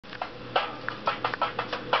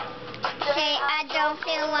don't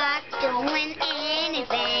feel like doing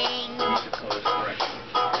anything.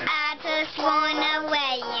 I just wanna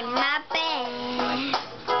lay in my bed.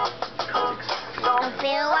 Don't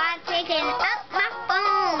feel like picking up my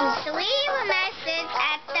phone to leave a message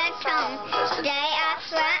at the tone. Today I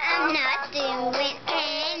swear I'm not doing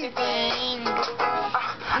anything.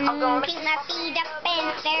 Keep my feet up and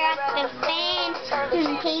stare at the fan.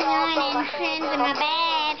 Keep on and into my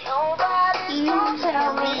bed. You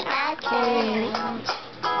tell me I can't.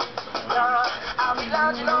 I'm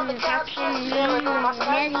capturing you,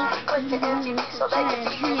 ready. So they can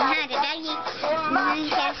see how to do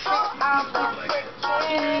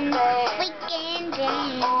weekend day.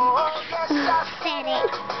 Said it,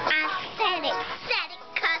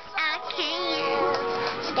 'cause I can.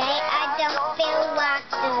 Today I don't feel like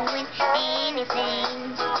doing anything.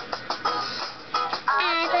 I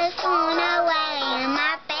just wanna lay in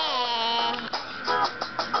my bed.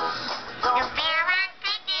 Don't feel like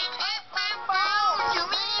picking up my phone to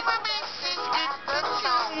leave a message at the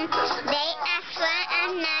tone. Today I swear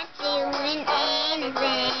I'm not doing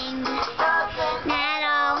anything. Not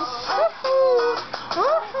all.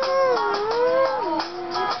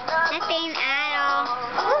 Nothing at all.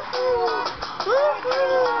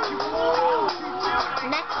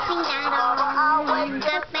 Nothing at all. Wake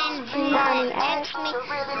up and ask me.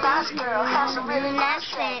 This girl has some really nice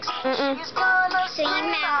sex. See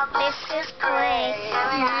now, this is great.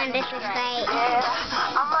 This is great.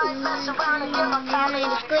 I might mess around and get my family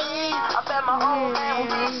to squeeze. I bet my old man would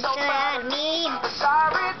be so proud of me.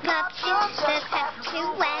 Sorry, but you just have to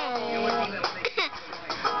wait.